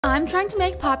I'm trying to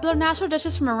make popular national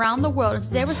dishes from around the world, and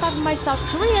today we're stopping by South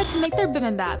Korea to make their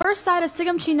bibimbap. First side is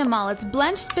sigamchi. It's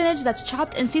blanched spinach that's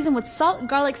chopped and seasoned with salt,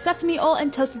 garlic, sesame oil,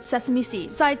 and toasted sesame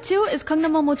seeds. Side 2 is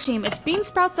gungnamolmuchim. It's bean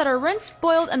sprouts that are rinsed,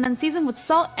 boiled, and then seasoned with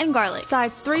salt and garlic.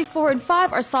 Sides 3, 4, and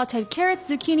 5 are sauteed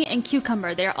carrots, zucchini, and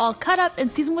cucumber. They are all cut up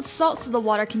and seasoned with salt so the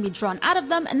water can be drawn out of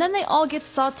them, and then they all get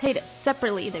sauteed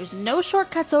separately. There's no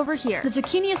shortcuts over here. The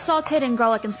zucchini is sauteed in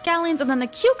garlic and scallions, and then the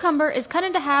cucumber is cut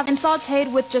into half and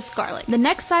sauteed with just garlic. The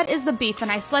next side is the beef,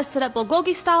 and I sliced it up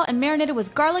bulgogi style and marinated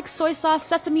with garlic, soy sauce,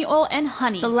 sesame oil, and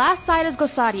honey. The last side is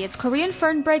gosari. It's Korean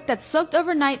fernbrake that's soaked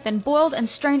overnight, then boiled and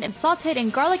strained and sauteed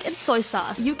in garlic and soy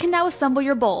sauce. You can now assemble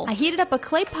your bowl. I heated up a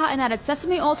clay pot and added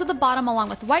sesame oil to the bottom along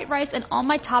with white rice and all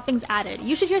my toppings added.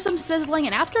 You should hear some sizzling,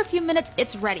 and after a few minutes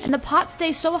it's ready. And the pot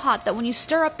stays so hot that when you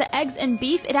stir up the eggs and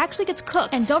beef, it actually gets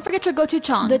cooked. And don't forget your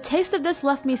gochuchang. The taste of this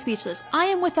left me speechless. I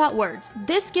am without words.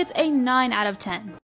 This gets a 9 out of 10.